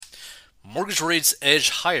Mortgage rates edge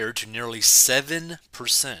higher to nearly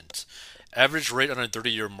 7%. Average rate on a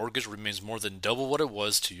 30-year mortgage remains more than double what it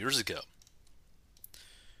was 2 years ago.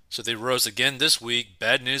 So they rose again this week.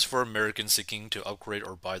 Bad news for Americans seeking to upgrade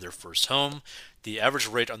or buy their first home. The average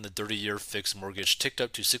rate on the 30-year fixed mortgage ticked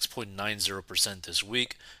up to 6.90% this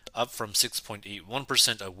week, up from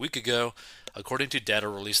 6.81% a week ago, according to data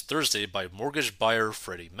released Thursday by mortgage buyer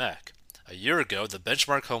Freddie Mac. A year ago, the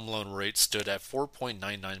benchmark home loan rate stood at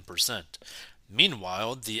 4.99%.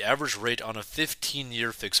 Meanwhile, the average rate on a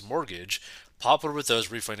 15-year fixed mortgage, popular with those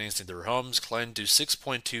refinancing their homes, climbed to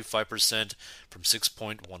 6.25% from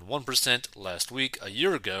 6.11% last week. A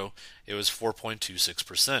year ago, it was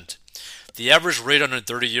 4.26%. The average rate on a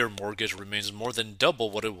 30-year mortgage remains more than double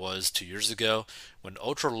what it was 2 years ago, when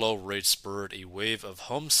ultra-low rates spurred a wave of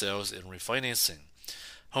home sales and refinancing.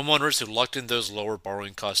 Homeowners who locked in those lower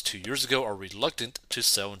borrowing costs 2 years ago are reluctant to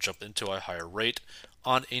sell and jump into a higher rate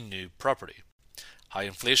on a new property. High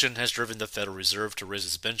inflation has driven the Federal Reserve to raise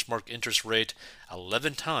its benchmark interest rate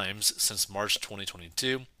 11 times since March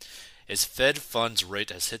 2022. Its Fed funds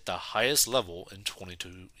rate has hit the highest level in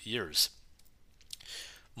 22 years.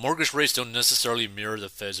 Mortgage rates don't necessarily mirror the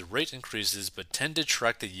Fed's rate increases, but tend to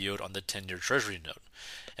track the yield on the 10-year Treasury note.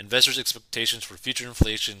 Investors' expectations for future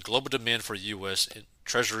inflation, global demand for U.S.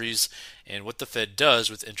 Treasuries, and what the Fed does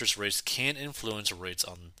with interest rates can influence rates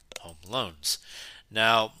on home loans.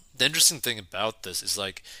 Now, the interesting thing about this is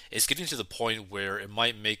it's getting to the point where it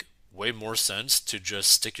might make way more sense to just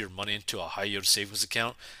stick your money into a high yield savings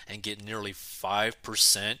account and get nearly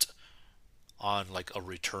 5% on a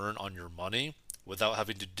return on your money without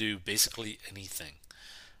having to do basically anything,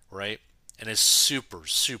 right? And it's super,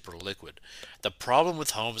 super liquid. The problem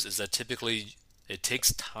with homes is that typically it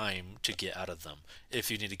takes time to get out of them if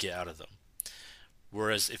you need to get out of them.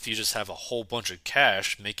 Whereas if you just have a whole bunch of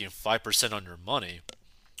cash making 5% on your money,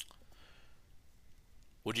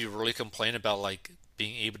 would you really complain about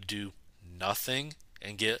being able to do nothing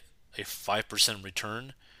and get a 5%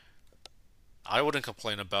 return? I wouldn't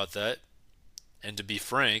complain about that. And to be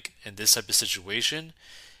frank, in this type of situation,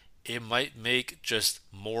 it might make just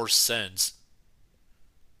more sense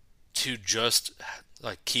to just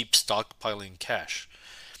keep stockpiling cash.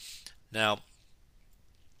 Now,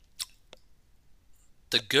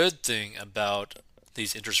 the good thing about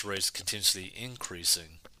these interest rates continuously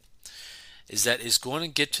increasing is that it's going to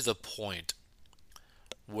get to the point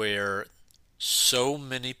where so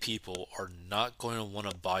many people are not going to want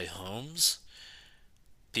to buy homes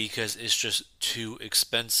because it's just too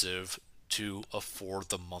expensive to afford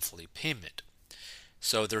the monthly payment.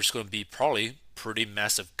 So there's going to be probably pretty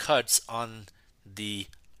massive cuts on the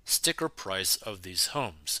sticker price of these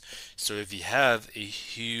homes. So if you have a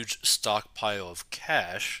huge stockpile of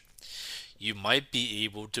cash, you might be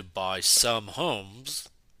able to buy some homes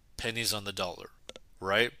pennies on the dollar,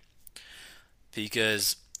 right?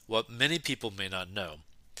 Because what many people may not know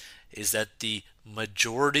is that the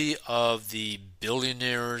majority of the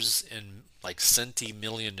billionaires and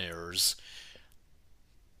centimillionaires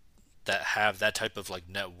that have that type of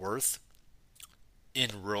net worth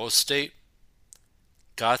in real estate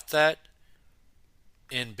got that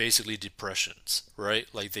in basically depressions, right?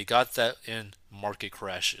 They got that in market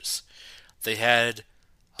crashes. They had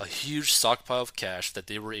a huge stockpile of cash that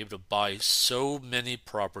they were able to buy so many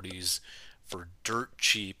properties for dirt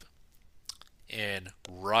cheap and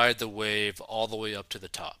ride the wave all the way up to the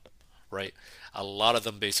top, right? A lot of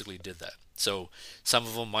them basically did that. So some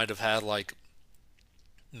of them might have had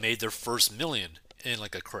made their first million in a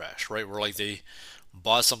crash, right? Where they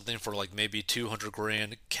bought something for maybe 200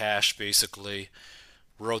 grand cash basically,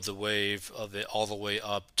 rode the wave of it all the way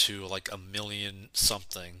up to a million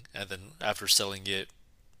something, and then after selling it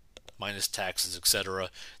minus taxes, etc.,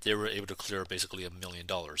 they were able to clear basically $1 million,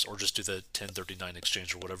 or just do the 1039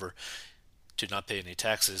 exchange or whatever to not pay any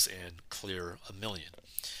taxes and clear $1 million.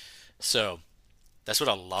 So that's what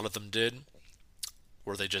a lot of them did,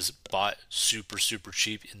 where they just bought super, super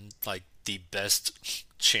cheap in the best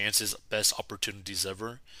chances, best opportunities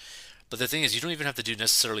ever. But the thing is, you don't even have to do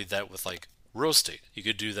necessarily that with real estate. You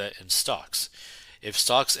could do that in stocks. If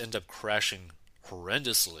stocks end up crashing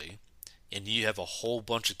horrendously and you have a whole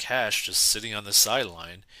bunch of cash just sitting on the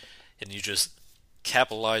sideline and you just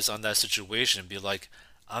capitalize on that situation and be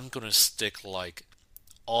I'm going to stick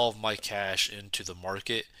all of my cash into the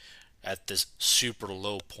market at this super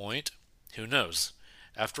low point, who knows?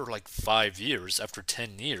 After 5 years, after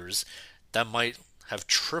 10 years, that might have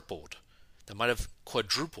tripled. That might have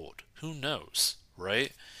quadrupled. Who knows,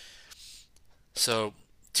 right? So,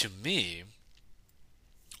 to me,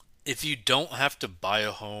 if you don't have to buy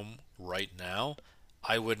a home right now,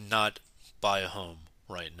 I would not buy a home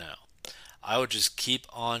right now. I would just keep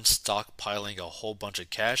on stockpiling a whole bunch of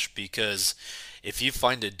cash because if you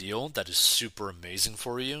find a deal that is super amazing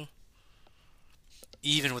for you,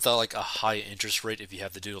 even without like a high interest rate, if you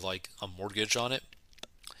have to do like a mortgage on it,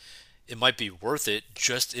 it might be worth it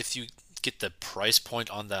just if you get the price point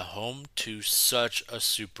on that home to such a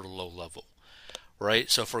super low level, right?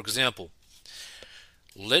 So, for example,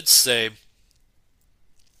 let's say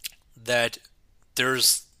that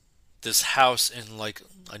there's this house in like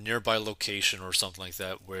a nearby location or something like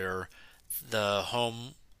that where the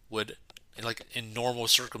home would in normal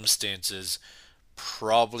circumstances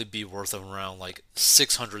probably be worth around like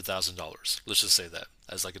 $600,000. Let's just say that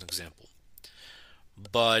as like an example.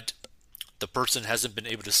 But the person hasn't been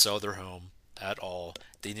able to sell their home at all.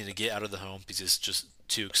 They need to get out of the home because it's just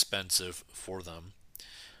too expensive for them.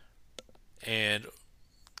 And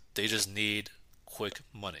they just need quick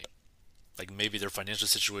money. Like maybe their financial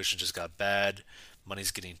situation just got bad,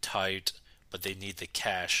 money's getting tight, but they need the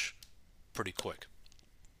cash pretty quick.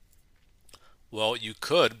 Well, you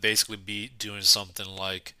could basically be doing something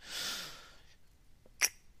like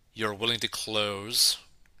you're willing to close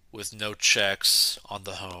with no checks on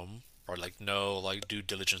the home or like no like due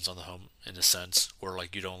diligence on the home in a sense where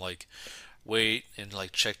like you don't like wait and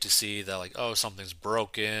like check to see that like oh something's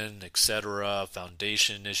broken, etc.,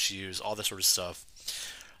 foundation issues, all this sort of stuff.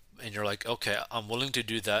 And you're like, okay, I'm willing to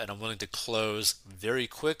do that and I'm willing to close very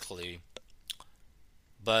quickly,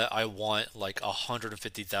 but I want like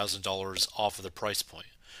 $150,000 off of the price point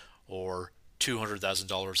or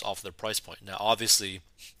 $200,000 off of the price point. Now, obviously,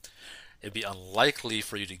 it'd be unlikely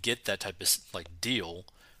for you to get that type of like deal,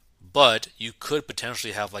 but you could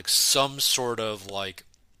potentially have like some sort of like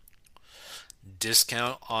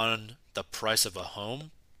discount on the price of a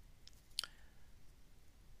home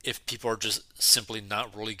if people are just simply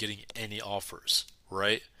not really getting any offers,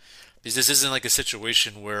 right? Because this isn't like a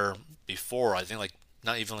situation where before, I think like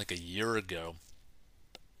not even like a year ago,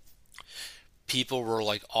 people were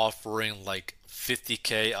like offering like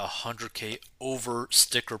 50K, 100K over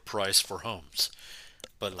sticker price for homes.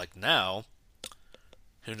 But like now,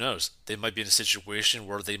 who knows? They might be in a situation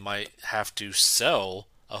where they might have to sell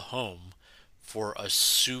a home for a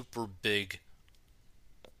super big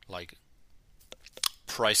like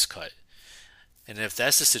price cut. And if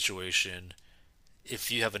that's the situation,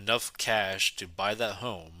 if you have enough cash to buy that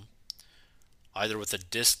home, either with a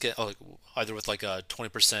discount, either with like a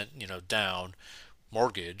 20% down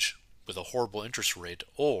mortgage with a horrible interest rate,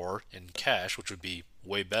 or in cash, which would be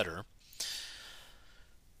way better,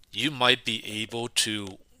 you might be able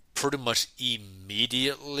to pretty much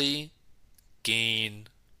immediately gain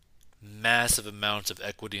massive amounts of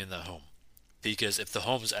equity in that home. Because if the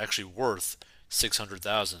home is actually worth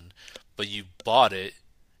 600,000, but you bought it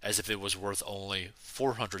as if it was worth only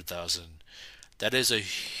 400,000, that is a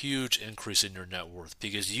huge increase in your net worth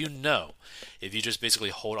because if you just basically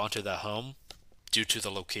hold onto that home due to the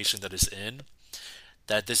location that it's in,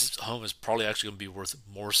 that this home is probably actually going to be worth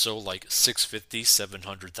more so like 650,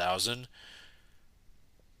 700,000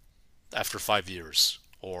 after 5 years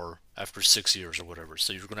or after 6 years or whatever.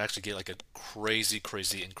 So you're going to actually get like a crazy,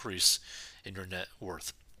 crazy increase in your net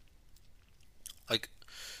worth. Like,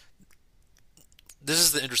 this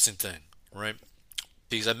is the interesting thing, right?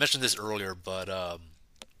 Because I mentioned this earlier, but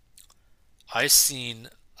I seen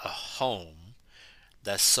a home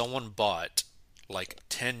that someone bought like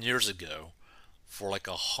 10 years ago for like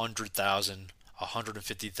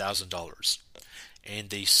 $150,000, and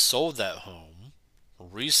they sold that home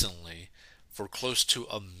recently for close to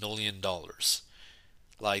 $1 million.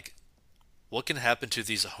 Like, what can happen to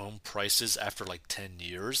these home prices after like 10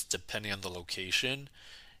 years, depending on the location,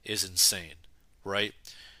 is insane, right?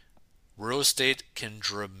 Real estate can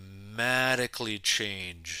dramatically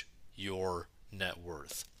change your net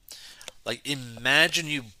worth. Like, imagine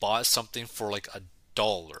you bought something for like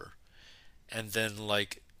 $1 and then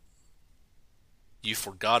like you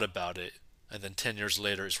forgot about it, and then 10 years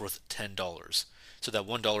later it's worth $10. So that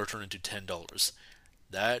 $1 turned into $10.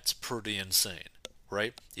 That's pretty insane,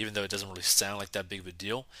 right? Even though it doesn't really sound like that big of a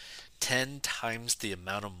deal, 10 times the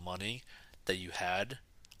amount of money that you had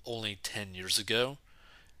only 10 years ago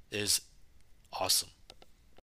is awesome.